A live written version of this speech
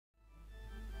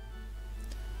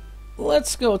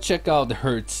let's go check out the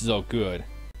Hurts So Good.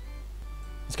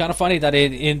 It's kind of funny that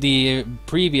in the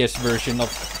previous version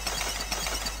of...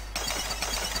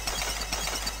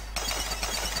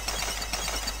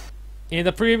 In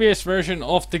the previous version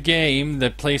of the game, the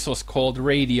place was called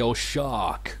Radio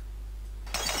Shock.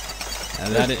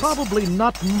 And There's probably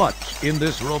not much in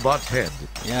this robot's head.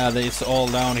 Yeah, it's all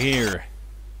down here.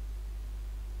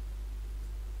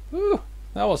 Whew,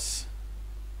 that was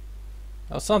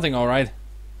something, alright.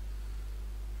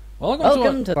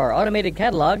 Welcome to our automated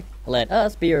catalog. Let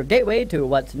us be your gateway to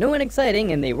what's new and exciting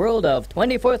in the world of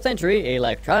 24th century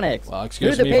electronics. Well,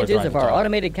 excuse Through me the for pages trying of to our talk.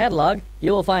 automated catalog,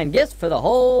 you will find gifts for the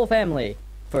whole family.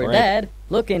 For Great. Dad,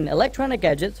 look in electronic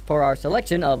gadgets for our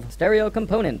selection of stereo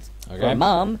components. Okay. For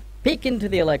Mom, peek into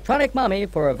the electronic mommy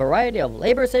for a variety of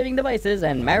labor-saving devices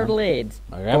and marital aids.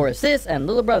 Okay. For Sis and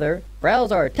little brother,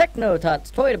 browse our Techno-Tots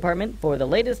toy department for the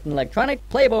latest in electronic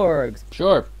playboards.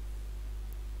 Sure.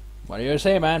 What do you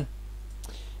say, man?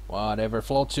 Whatever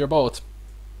floats your boat.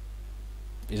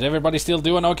 Is everybody still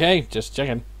doing okay? Just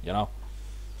checking, you know.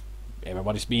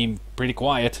 Everybody's being pretty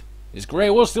quiet. Is Grey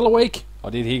Wolf still awake?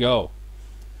 Or did he go?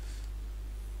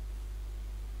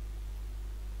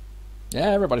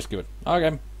 Yeah, everybody's good.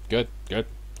 Okay. Good, good,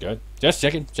 good. Just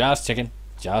checking, just checking,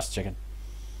 just checking.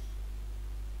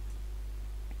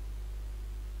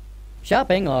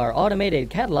 Shopping our automated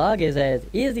catalog is as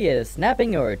easy as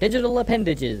snapping your digital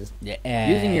appendages. Yeah.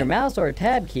 Using your mouse or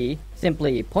tab key,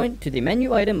 simply point to the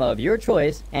menu item of your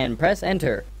choice and press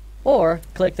enter, or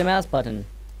click the mouse button.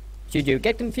 Should you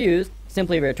get confused,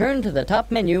 simply return to the top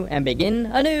menu and begin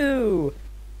anew.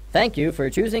 Thank you for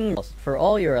choosing us for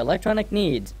all your electronic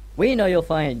needs. We know you'll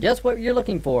find just what you're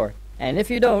looking for, and if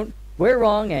you don't, we're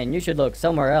wrong and you should look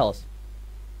somewhere else.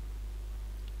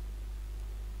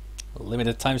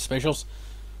 Limited time specials.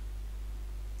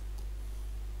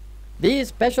 These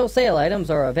special sale items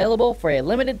are available for a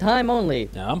limited time only.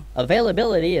 Yeah.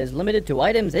 Availability is limited to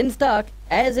items in stock,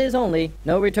 as is only,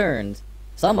 no returns.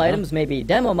 Some items may be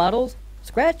demo models,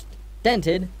 scratched,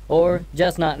 dented, or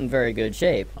just not in very good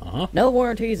shape. No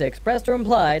warranties expressed or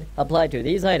implied apply to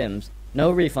these items. No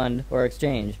refund or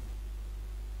exchange.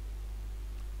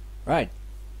 Right.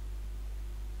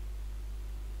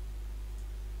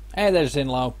 Hey, there's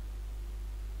in-law.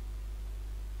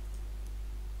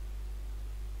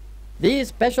 These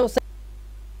special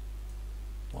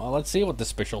Well, let's see what the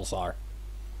specials are.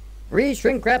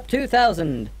 Re-Shrink Wrap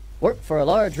 2000. Work for a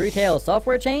large retail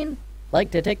software chain? Like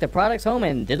to take the products home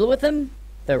and diddle with them?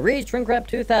 The Re-Shrink Wrap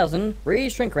 2000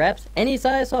 re-shrink wraps any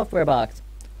size software box.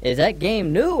 Is that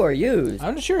game new or used?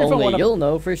 I'm not sure if I Only wanna... you'll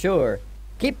know for sure.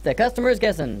 Keep the customers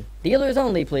guessing. Dealers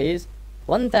only, please.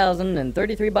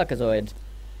 1,033 buckazoids.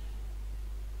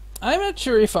 I'm not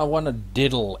sure if I want to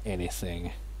diddle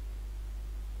anything.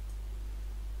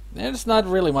 There's not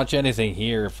really much anything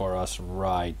here for us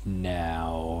right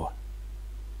now.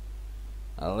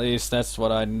 At least that's what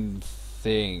I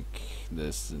think.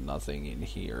 There's nothing in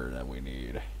here that we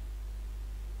need.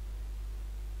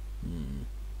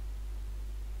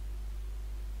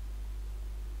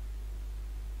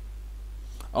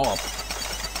 Oh well.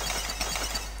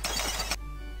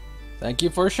 Thank you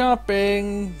for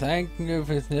shopping. Thank you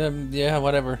for yeah,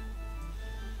 whatever.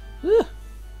 Whew.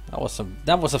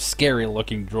 That was a scary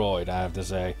looking droid, I have to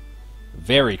say.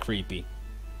 Very creepy.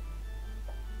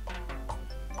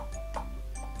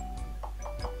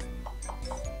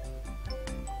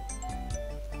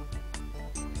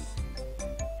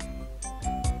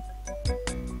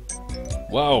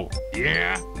 Whoa.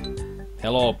 Yeah?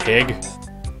 Hello, pig.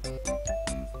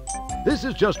 This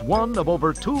is just one of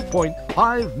over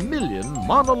 2.5 million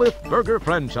monolith burger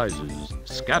franchises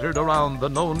scattered around the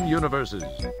known universes.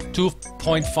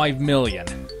 2.5 million.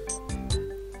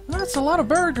 That's a lot of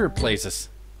burger places.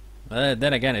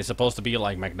 Then again, it's supposed to be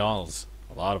like McDonald's.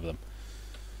 A lot of them.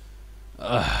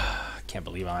 Can't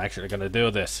believe I'm actually gonna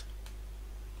do this.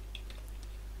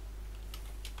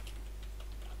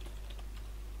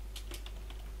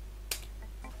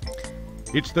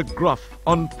 It's the gruff,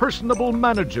 unpersonable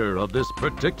manager of this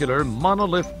particular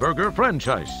monolith burger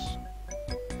franchise.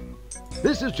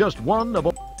 This is just one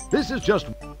of...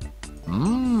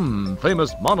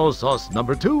 famous mono sauce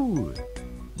number 2.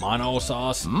 Mono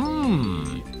sauce.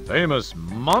 Famous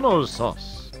mono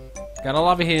sauce. Gotta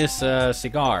love his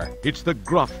cigar. It's the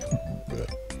gruff.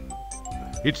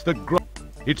 It's the gruff.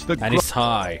 It's the And gruff. it's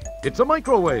high. It's a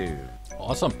microwave.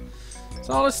 Awesome.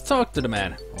 So let's talk to the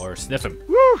man. Or sniff him.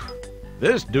 Woo!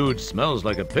 This dude smells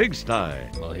like a pigsty.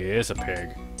 Well, he is a pig.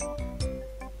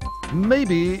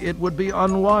 Maybe it would be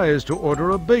unwise to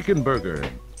order a bacon burger.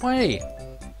 Wait.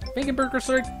 Bacon burgers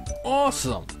are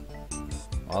awesome.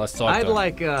 Well, let's talk to I'd him.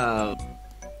 like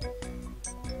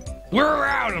We're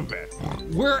out of it.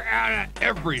 We're out of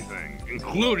everything,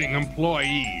 including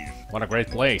employees. What a great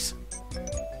place.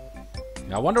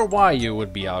 I wonder why you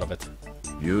would be out of it.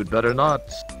 You'd better not.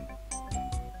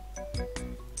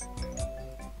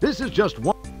 This is just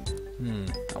one.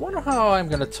 I wonder how I'm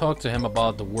gonna talk to him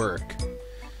about the work.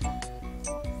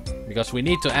 Because we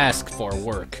need to ask for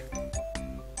work.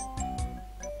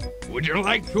 Would you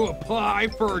like to apply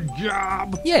for a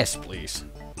job? Yes, please.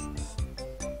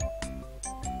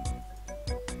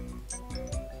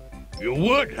 You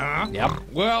would, huh? Yep.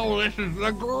 Well, this is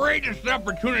the greatest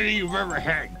opportunity you've ever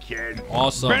had, kid.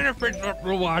 Awesome. Benefits up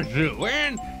the wazoo.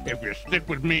 And if you stick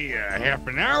with me half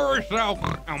an hour or so,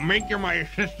 I'll make you my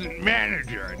assistant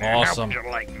manager. And Awesome. help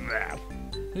you like that.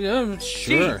 Yeah,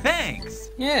 sure. Gee, thanks.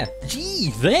 Yeah. Gee,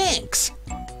 thanks.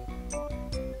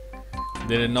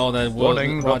 Didn't know that.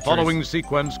 Warning, the following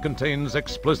sequence contains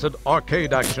explicit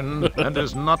arcade action and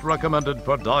is not recommended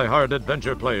for die-hard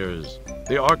adventure players,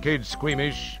 the arcade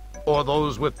squeamish, or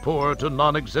those with poor to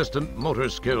non-existent motor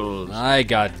skills. I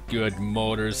got good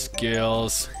motor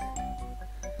skills.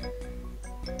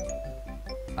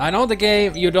 I know the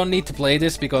game, you don't need to play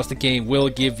this because the game will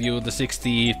give you the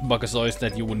 60 buckazoids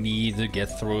that you will need to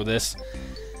get through this.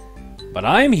 But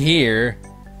I'm here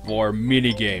for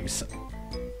minigames.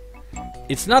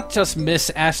 It's not just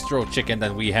Miss Astro Chicken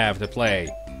that we have to play.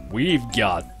 We've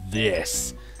got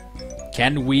this.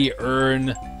 Can we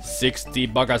earn 60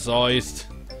 buckazoids?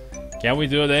 Can we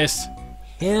do this?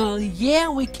 Hell yeah,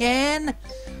 we can!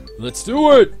 Let's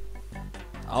do it!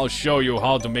 I'll show you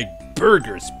how to make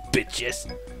burgers,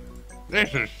 bitches!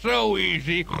 This is so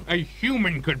easy, a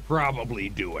human could probably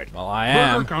do it. Well, I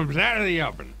am. Burger comes out of the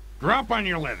oven. Drop on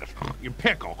your lettuce, your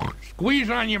pickle, squeeze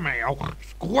on your mayo,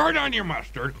 squirt on your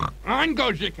mustard, on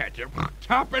goes your ketchup,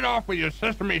 top it off with your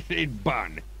sesame seed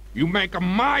bun. You make 'em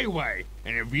my way,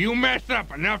 and if you mess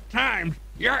up enough times,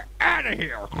 you're out of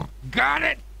here. Got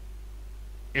it?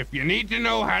 If you need to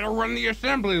know how to run the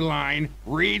assembly line,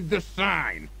 read the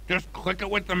sign. Just click it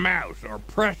with the mouse or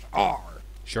press R.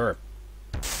 Sure.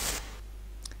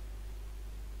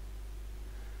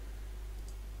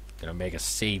 Gonna make a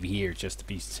save here just to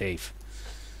be safe.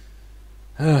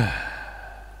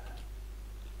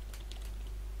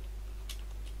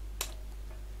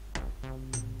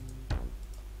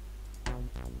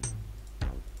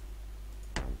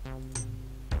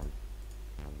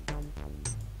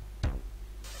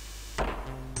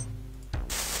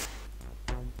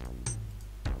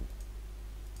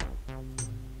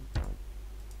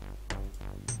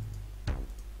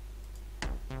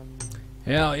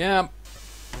 Hell yeah.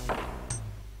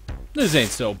 This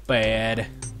ain't so bad.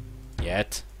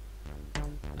 Yet.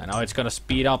 I know it's gonna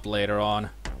speed up later on.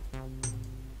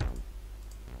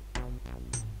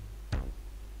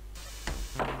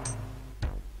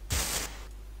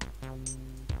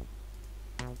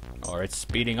 Or it's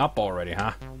speeding up already,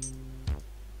 huh?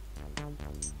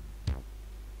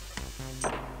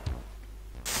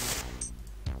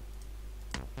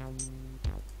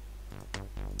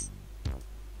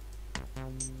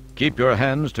 Keep your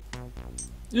hands to...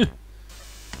 Yeah.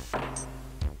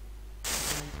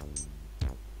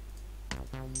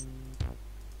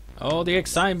 Oh, the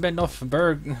excitement of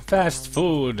fast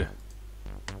food.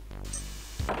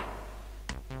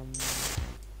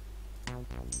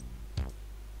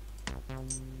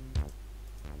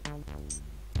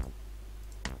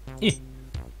 Eh.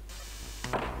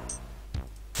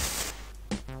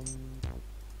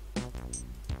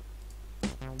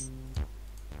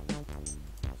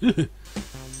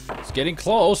 It's getting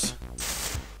close.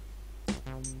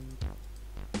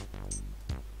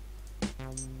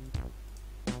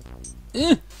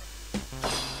 Eh.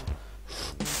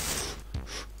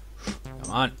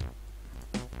 Come on.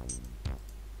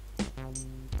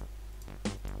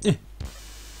 Eh.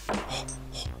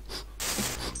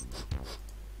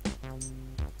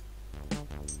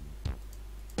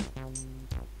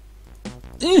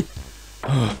 Eh.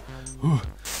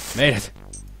 Made it.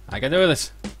 I can do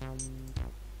this.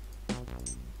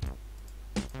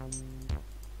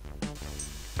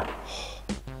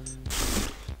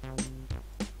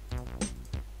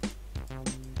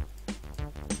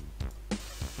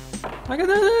 I can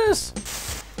do this!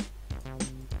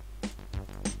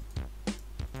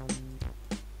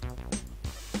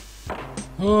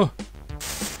 Oh,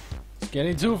 it's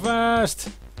getting too fast.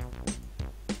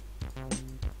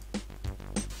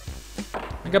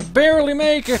 I can barely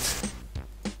make it.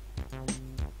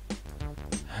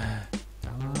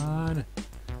 Come on.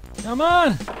 Come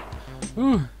on!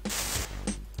 Ooh.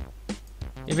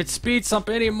 If it speeds up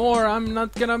anymore, I'm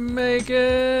not gonna make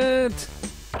it.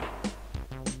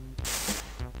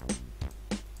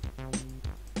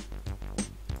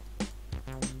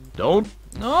 Don't.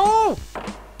 No!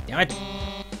 Damn it.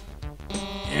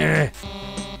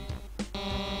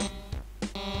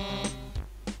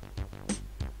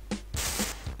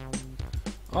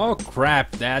 Oh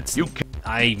crap, that's... You can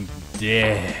I'm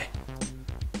dead.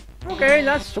 Okay,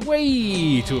 that's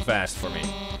way too fast for me.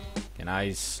 Can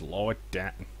I slow it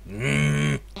down?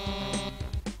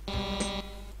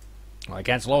 Well, I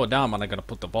can't slow it down, but I'm gonna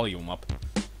put the volume up.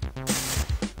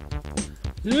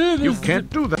 You can't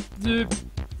do that.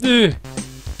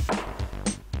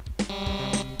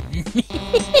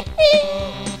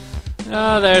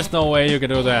 Oh, there's no way you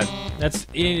can do that. That's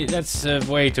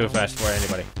way too fast for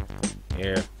anybody.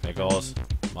 Here, pickles,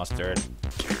 mustard.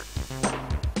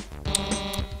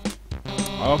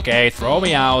 Okay, throw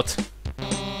me out.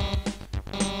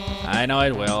 I know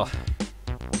it will.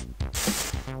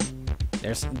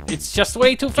 It's just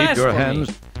way too fast Keep your for hands.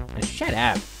 me. Shut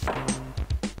up.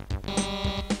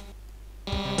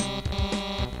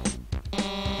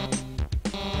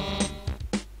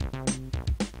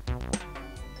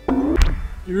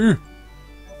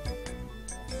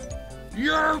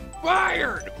 You're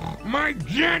fired! My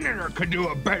janitor could do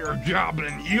a better job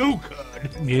than you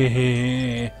could.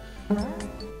 Yeah.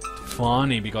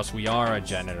 Funny because we are a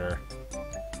janitor.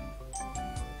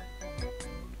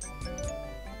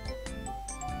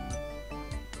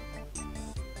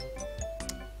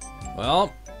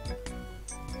 Well,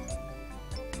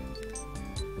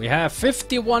 we have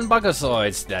 51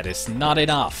 Bugazoids. That is not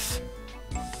enough.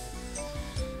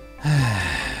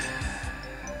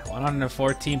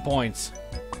 114 points.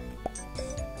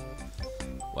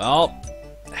 Well,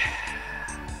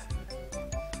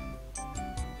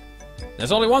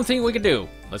 there's only one thing we can do.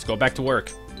 Let's go back to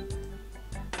work.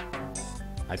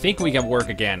 I think we can work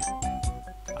again.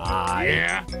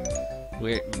 Yeah?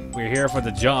 We're here for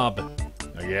the job.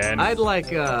 Again. I'd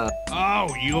like, Oh,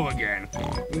 you again.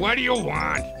 What do you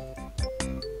want?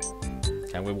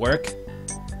 Can we work?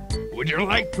 Would you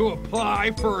like to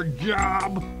apply for a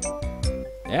job?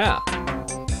 Yeah.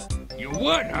 You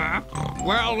would, huh?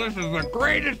 Well, this is the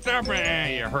greatest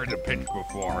opportunity. You heard the pitch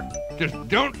before. Just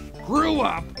don't screw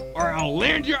up, or I'll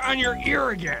land you on your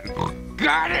ear again.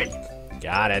 Got it?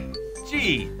 Got it.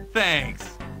 gee, thanks.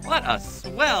 What a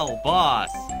swell boss.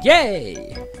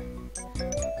 Yay!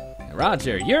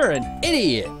 Roger, you're an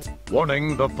idiot.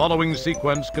 Warning, the following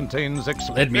sequence contains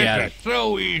Let me at This it. is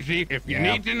so easy. If you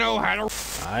Yeah. need to know how to...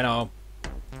 I know.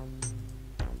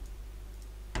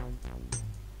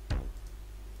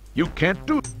 You can't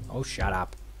do. Oh, shut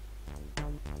up.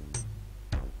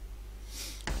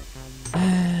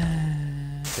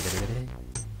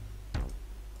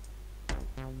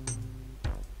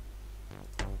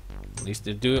 At least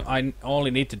I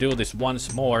only need to do this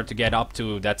once more to get up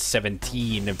to that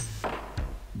 17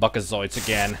 Buckazoids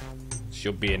again.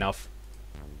 Should be enough.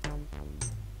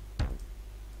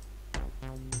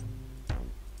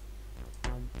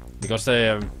 Because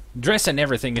the dress and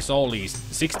everything is only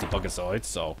 60 Buckazoids,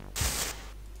 so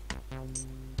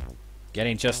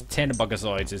getting just 10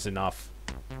 Buckazoids is enough.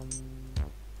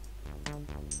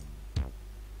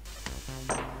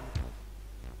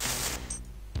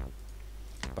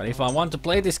 But if I want to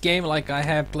play this game like I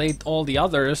have played all the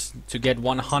others to get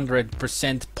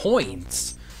 100%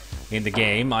 points in the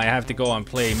game, I have to go and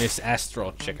play Miss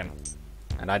Astro Chicken.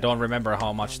 And I don't remember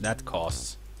how much that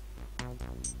costs.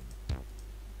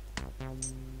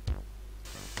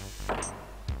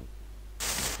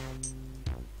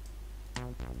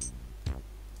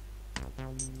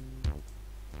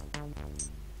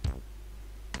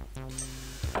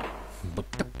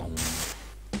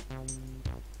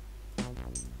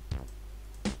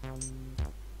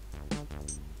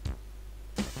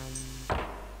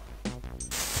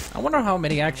 I wonder how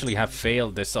many actually have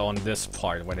failed this on this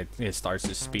part when it starts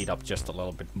to speed up just a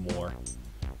little bit more.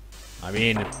 I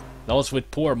mean, those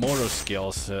with poor motor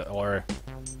skills or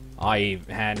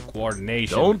eye-hand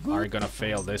coordination are gonna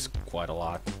fail this quite a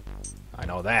lot. I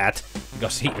know that,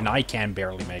 because even I can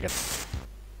barely make it.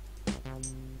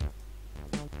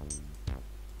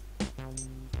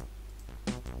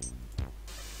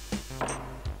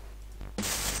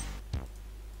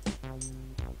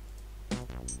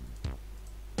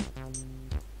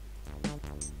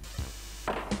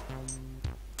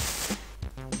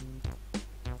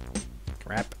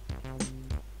 Crap.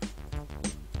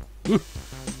 Ooh,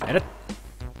 edit.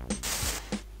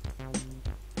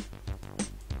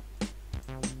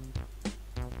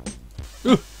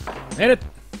 Ooh, edit.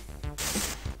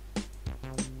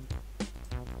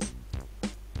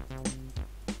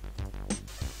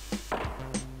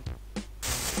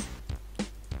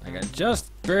 I can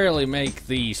just barely make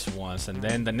these ones, and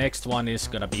then the next one is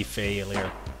gonna be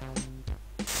failure.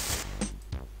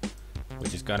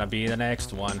 which is gonna be the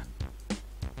next one.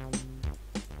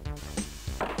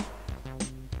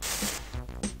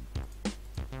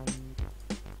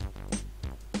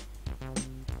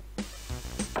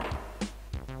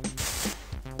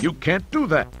 You can't do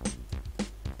that.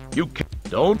 You can't.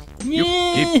 Don't. You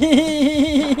keep.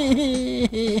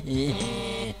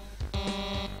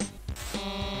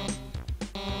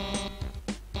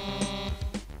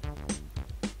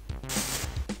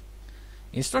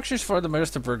 Instructions for the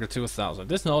Master Burger 2000.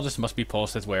 This notice must be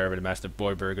posted wherever the Master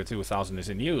Boy Burger 2000 is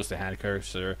in use. The hand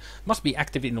cursor must be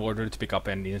active in order to pick up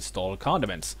and install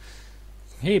condiments.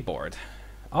 Keyboard.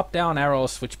 Up down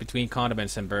arrows switch between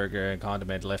condiments and burger, and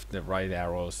condiment left and right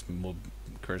arrows move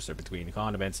cursor between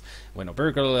condiments. When a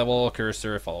burger level,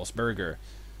 cursor follows burger.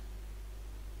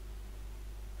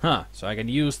 Huh, so I can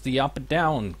use the up and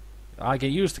down. I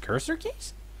can use the cursor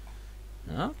keys?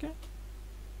 Okay.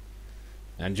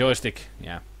 And joystick,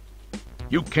 yeah.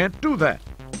 You can't do that.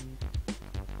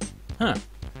 Huh.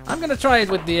 I'm gonna try it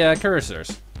with the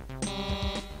cursors.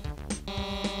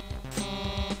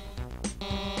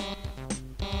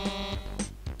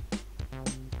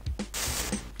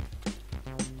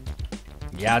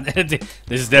 Yeah, this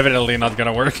is definitely not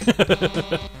gonna work.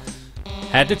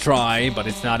 Had to try, but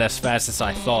it's not as fast as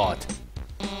I thought.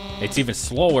 It's even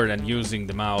slower than using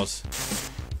the mouse.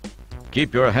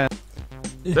 Keep your hand.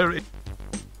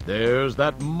 There's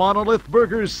that Monolith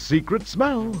Burger's secret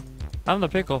smell. I'm the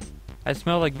pickle. I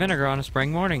smell like vinegar on a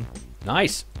spring morning.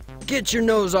 Nice. Get your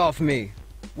nose off me.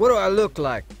 What do I look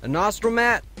like? A nostril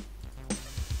mat?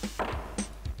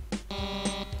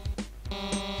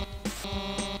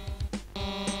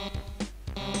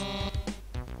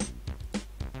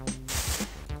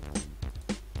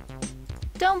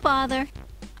 Don't bother.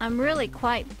 I'm really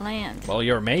quite bland. Well,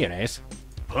 you're mayonnaise.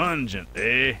 Pungent,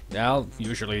 eh? Well,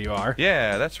 usually you are.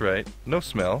 Yeah, that's right. No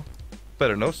smell.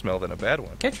 Better no smell than a bad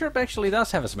one. Ketchup actually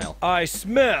does have a smell. I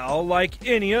smell like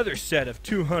any other set of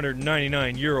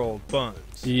 299-year-old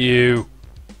buns. You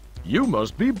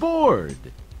must be bored.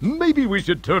 Maybe we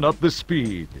should turn up the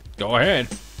speed. Go ahead.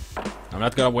 I'm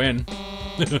not gonna win.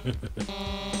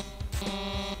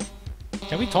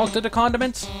 Can we talk to the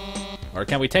condiments? Or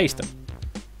can we taste them?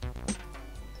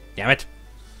 Damn it.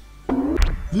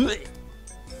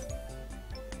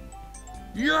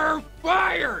 You're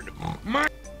fired!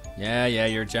 Yeah,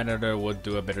 your janitor would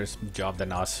do a better job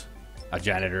than us. A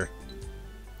janitor.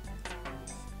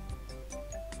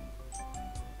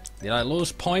 Did I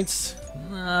lose points?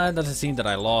 Nah, it doesn't seem that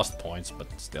I lost points, but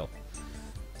still.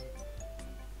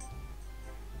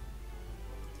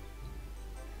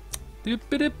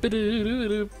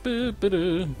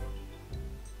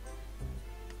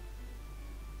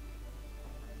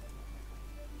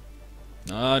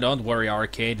 Oh, don't worry,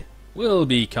 arcade. We'll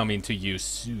be coming to you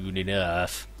soon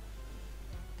enough.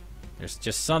 There's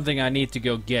just something I need to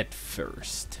go get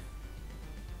first.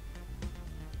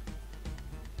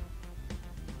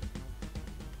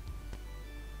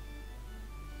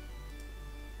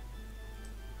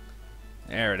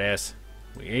 There it is.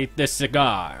 We ate the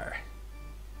cigar.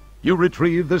 You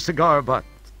retrieve the cigar butt.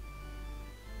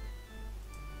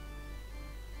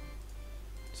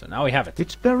 So now we have it.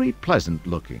 It's very pleasant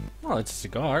looking. Well, it's a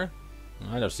cigar.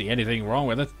 I don't see anything wrong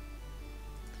with it.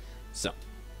 So,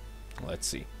 let's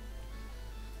see.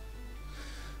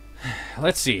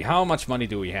 Let's see, how much money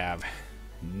do we have?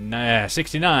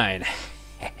 69.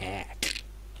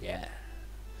 Yeah.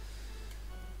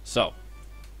 So.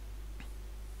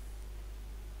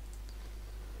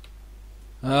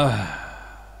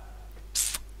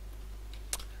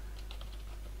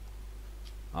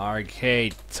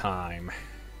 Arcade time.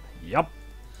 Yup.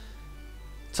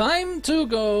 Time to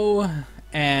go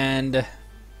and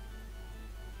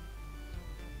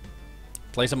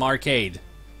play some arcade.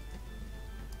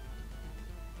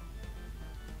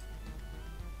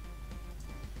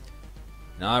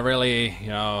 Not really, you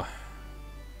know.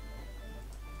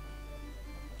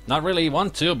 Not really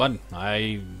want to, but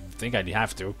I think I'd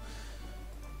have to.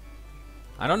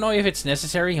 I don't know if it's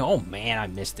necessary. Oh man, I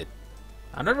missed it.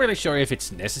 I'm not really sure if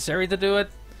it's necessary to do it,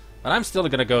 but I'm still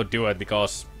gonna go do it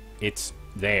because it's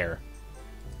there.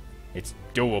 It's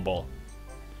doable.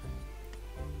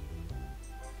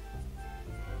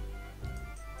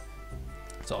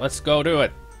 So let's go do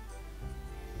it.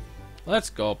 Let's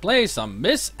go play some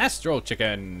Miss Astro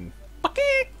Chicken. Bucky!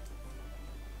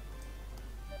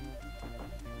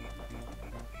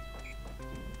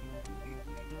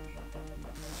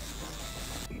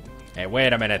 Hey,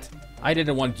 wait a minute. I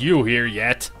didn't want you here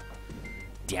yet.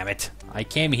 Damn it. I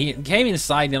came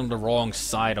inside on the wrong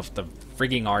side of the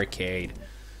frigging arcade.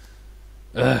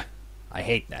 Ugh. I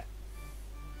hate that.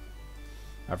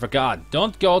 I forgot.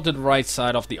 Don't go to the right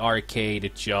side of the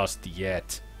arcade just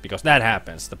yet. Because that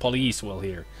happens. The police will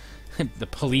hear. The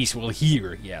police will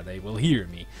hear. Yeah, they will hear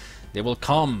me. They will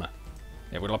come.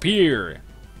 They will appear.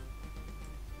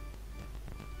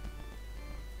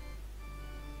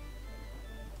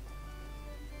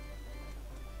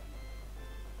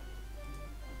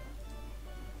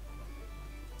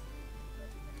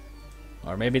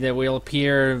 Or maybe they will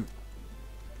appear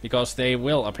because they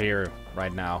will appear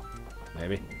right now.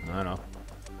 Maybe. I don't know.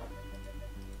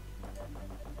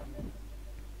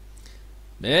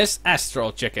 This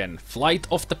Astro Chicken, Flight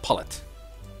of the Pullet.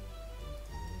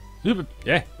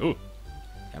 Yeah. Ooh.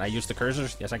 Can I use the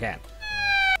cursors? Yes, I can.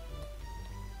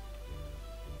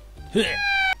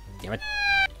 Damn it.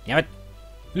 Damn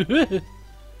it.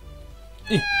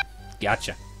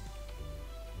 Gotcha.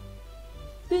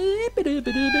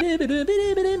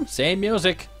 Same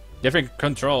music, different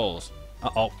controls.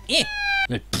 Uh-oh.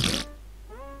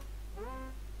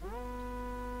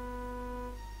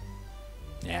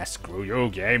 Yeah, screw you,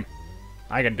 game.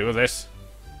 I can do this.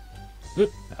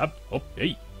 Up, up,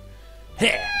 hey.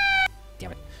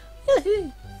 Damn it.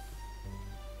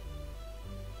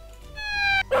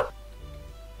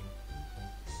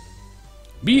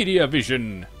 Media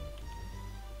Vision.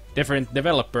 Different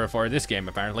developer for this game,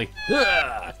 apparently.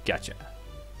 Gotcha.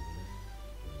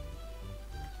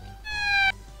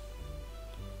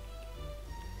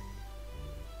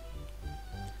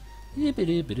 I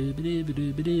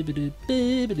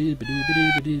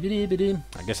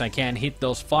guess I can't hit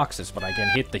those foxes, but I can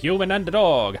hit the human and the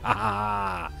dog. Ha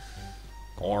ha!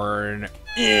 Corn.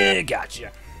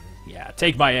 Gotcha. Yeah,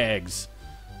 take my eggs.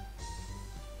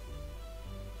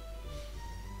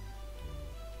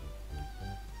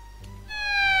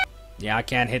 Yeah, I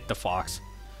can't hit the fox.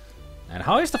 And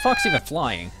how is the fox even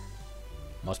flying?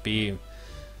 Must be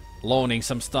loaning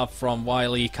some stuff from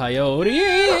Wile E. Coyote.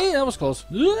 That was close.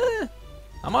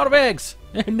 I'm out of eggs.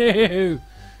 No.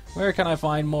 Where can I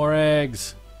find more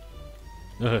eggs?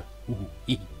 Oh,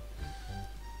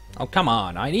 come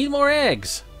on. I need more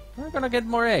eggs. We're gonna get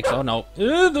more eggs. Oh, no.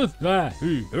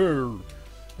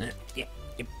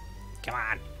 Come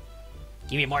on.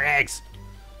 Give me more eggs.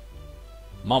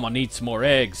 Mama needs more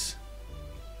eggs.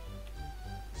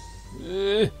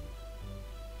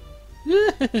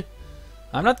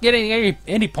 I'm not getting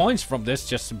any points from this,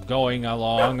 just going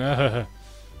along.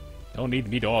 Don't need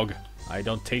me, dog. I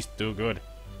don't taste too good.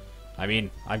 I mean,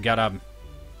 I've got a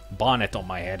bonnet on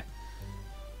my head.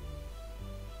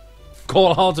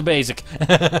 Call all to basic.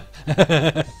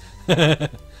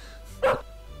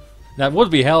 That would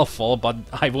be helpful, but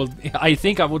I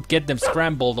think I would get them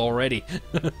scrambled already.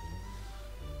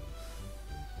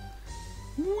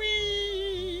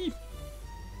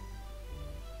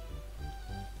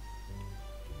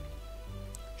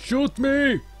 Shoot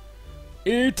me!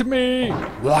 Eat me!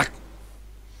 What?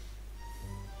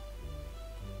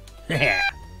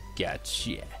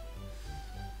 Gotcha.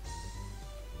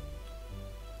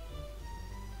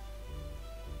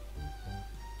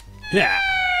 Yeah.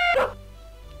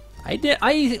 I did.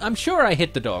 I'm sure I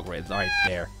hit the dog right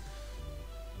there.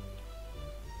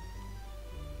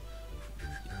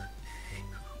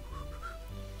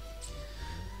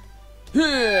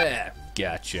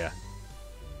 Gotcha.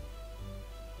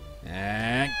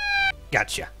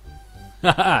 Gotcha.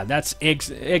 Haha, that's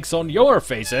eggs on your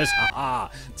faces. Haha,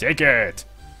 take it.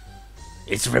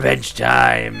 It's revenge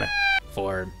time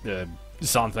for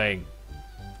something.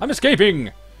 I'm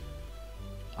escaping.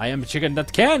 I am a chicken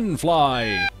that can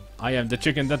fly. I am the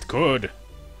chicken that could.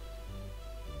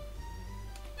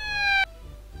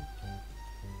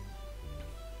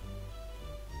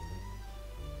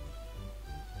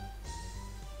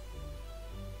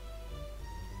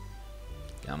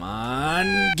 Come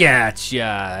on,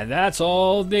 gotcha. That's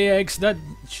all the eggs that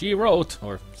she wrote,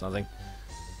 or something.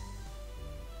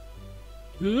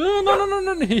 No.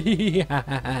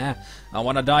 I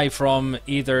want to die from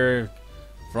either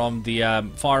from the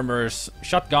farmer's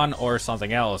shotgun or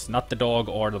something else, not the dog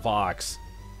or the fox.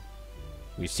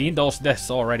 We've seen those deaths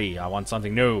already. I want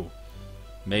something new.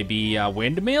 Maybe a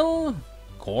windmill?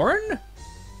 Corn?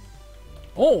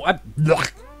 Oh,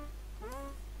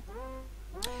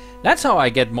 that's how I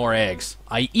get more eggs.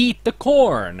 I eat the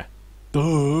corn.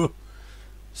 Duh.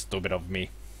 Stupid of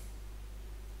me.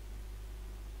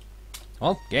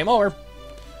 Well, game over.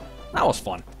 That was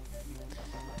fun.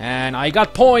 And I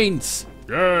got points.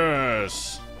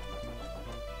 Yes.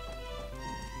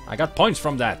 I got points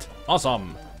from that.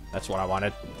 Awesome. That's what I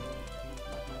wanted.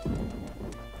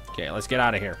 Okay, let's get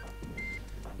out of here.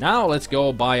 Now let's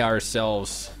go buy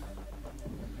ourselves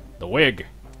the wig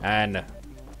and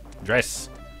dress.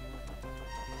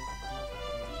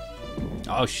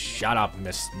 Oh, shut up,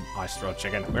 Miss Maestro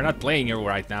Chicken. We're not playing you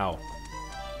right now.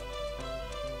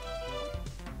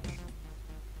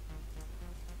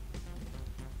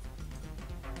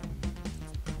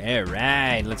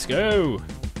 Alright, let's go.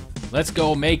 Let's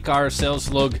go make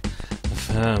ourselves look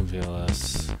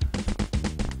fabulous.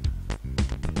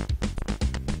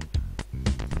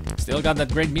 Still got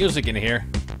that great music in here.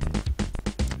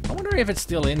 I wonder if it's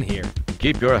still in here.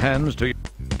 Keep your hands to...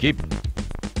 Keep...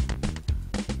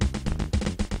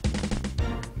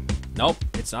 Nope,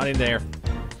 it's not in there.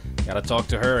 Gotta talk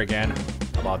to her again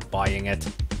about buying it.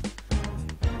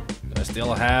 Do I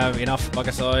still have enough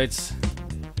Buckazoids?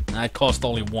 It cost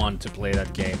only 1 to play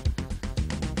that game.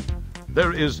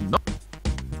 There is no...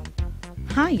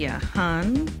 Hiya,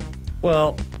 hun.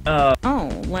 Well,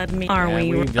 Oh, let me... Yeah,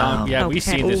 we've done, yeah, we've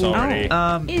seen this already.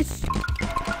 It's...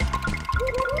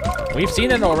 We've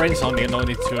seen it already, so you don't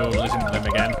need to listen to them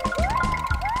again.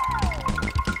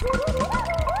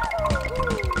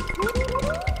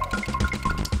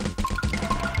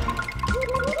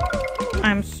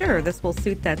 I'm sure this will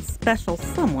suit that special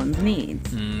someone's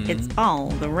needs. It's all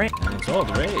the rage. It's all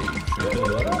the rage.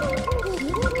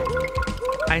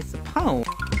 I suppose.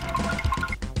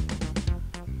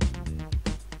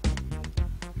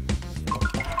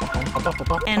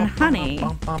 And honey.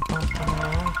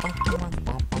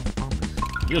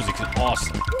 Music is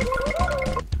awesome.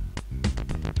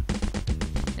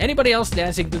 Anybody else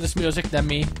dancing to this music than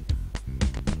me?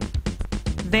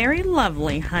 Very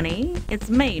lovely, honey. It's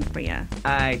made for you.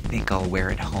 I think I'll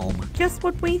wear it home. Just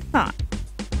what we thought.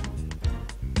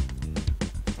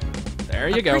 There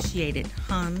you go. Appreciate it,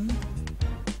 hun.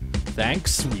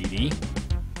 Thanks, sweetie.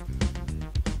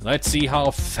 Let's see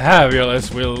how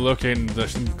fabulous we'll look in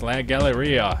the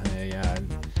Galleria. Yeah.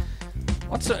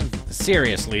 What's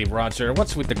seriously, Roger?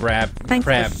 What's with the crab Thanks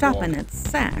walk? for shopping at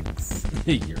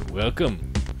Saks. You're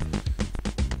welcome.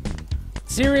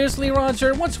 Seriously,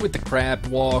 Roger? What's with the crab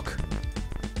walk?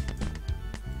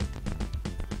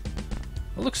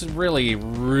 It looks really,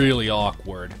 really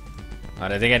awkward.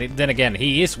 Then again,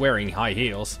 he is wearing high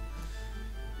heels.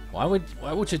 Why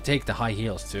would you take the high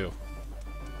heels too?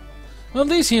 Well,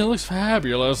 this heel looks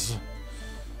fabulous.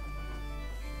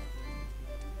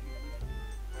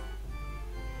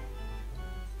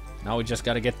 Now we just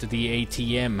gotta get to the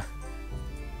ATM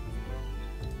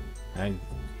and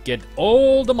get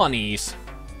all the monies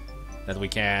that we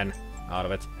can out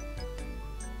of it.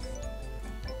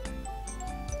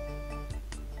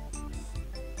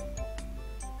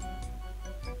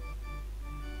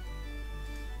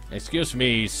 Excuse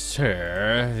me,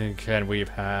 sir. Can we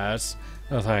pass?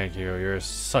 Oh, thank you. You're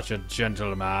such a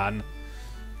gentleman.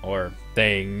 Or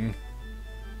thing.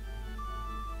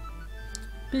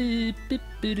 Oh,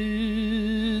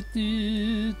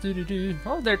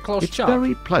 they're closed It's shop.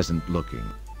 very pleasant looking.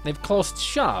 They've closed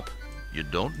shop. You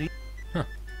don't need... Huh.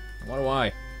 Wonder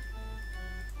why.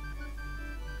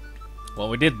 Well,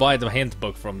 we did buy the hint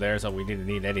book from there, so we didn't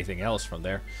need anything else from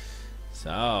there.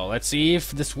 So, let's see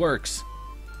if this works.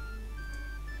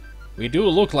 We do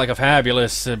look like a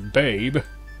fabulous babe.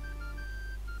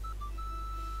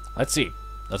 Let's see.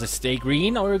 Does it stay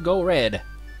green or go red?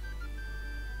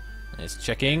 It's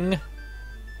checking.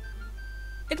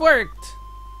 It worked!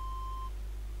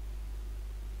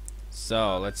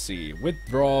 So, let's see.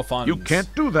 Withdraw funds. You can't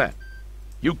do that.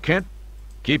 You can't...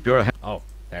 Keep your... Oh,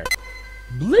 there.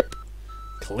 Blip!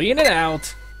 Clean it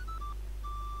out.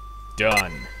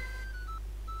 Done.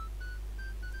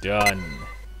 Done.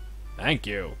 Thank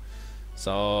you.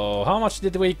 So, how much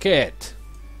did we get?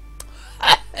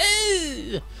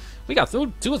 We got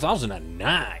through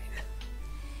 2009.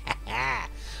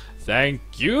 Thank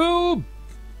you,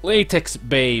 Latex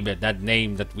Babe, that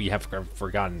name that we have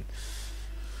forgotten.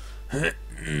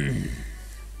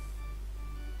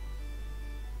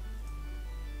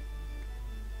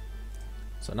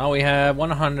 So now we have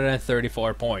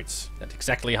 134 points. That's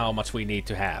exactly how much we need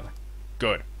to have.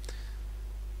 Good.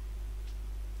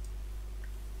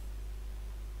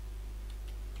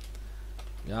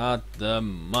 Got the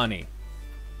money.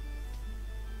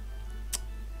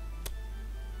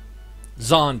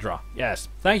 Zandra. Yes.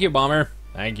 Thank you, Bomber.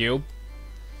 Thank you.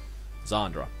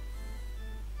 Zandra.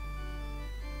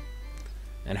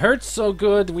 And Hurt's so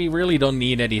good, we really don't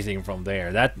need anything from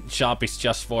there. That shop is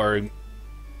just for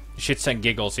shits and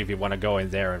giggles if you want to go in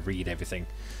there and read everything.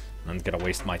 I'm gonna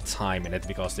waste my time in it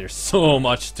because there's so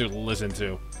much to listen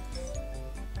to.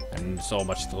 And so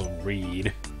much to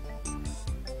read.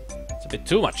 It's a bit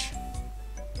too much.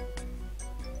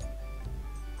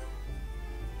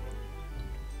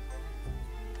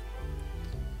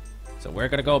 So we're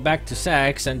gonna go back to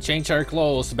Saks and change our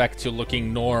clothes back to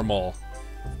looking normal.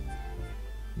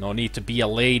 No need to be a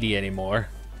lady anymore.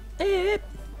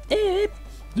 It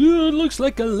looks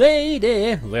like a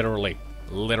lady. Literally.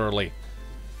 Literally.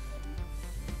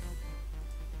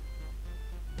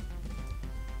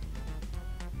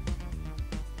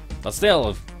 But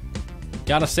still,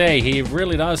 gotta say, he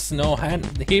really does know.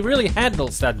 He really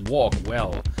handles that walk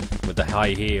well with the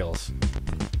high heels.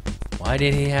 Why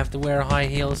did he have to wear high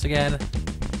heels again?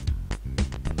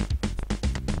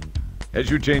 As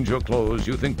you change your clothes,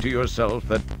 you think to yourself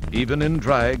that even in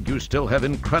drag, you still have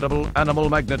incredible animal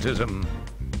magnetism.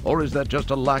 Or is that just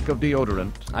a lack of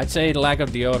deodorant? I'd say lack of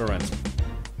deodorant.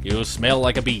 You smell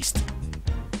like a beast.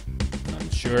 I'm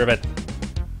sure of it.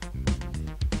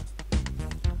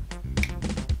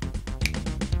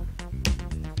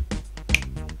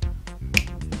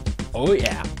 Oh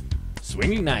yeah.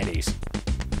 Swinging 90s.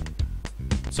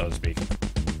 So to speak.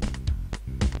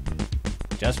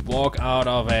 Just walk out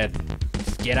of it.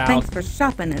 Just get out. Thanks for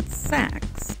shopping at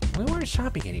Saks. We weren't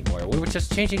shopping anymore. We were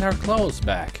just changing our clothes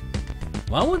back.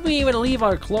 Why would we even leave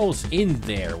our clothes in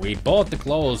there? We bought the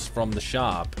clothes from the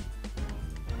shop.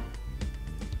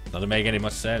 Doesn't make any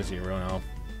much sense here, you know.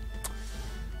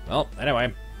 Well,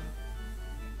 anyway.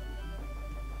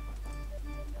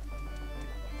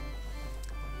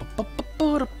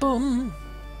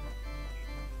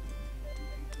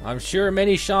 I'm sure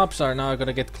many shops are now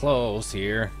gonna get closed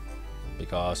here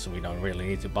because we don't really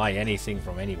need to buy anything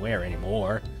from anywhere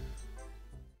anymore.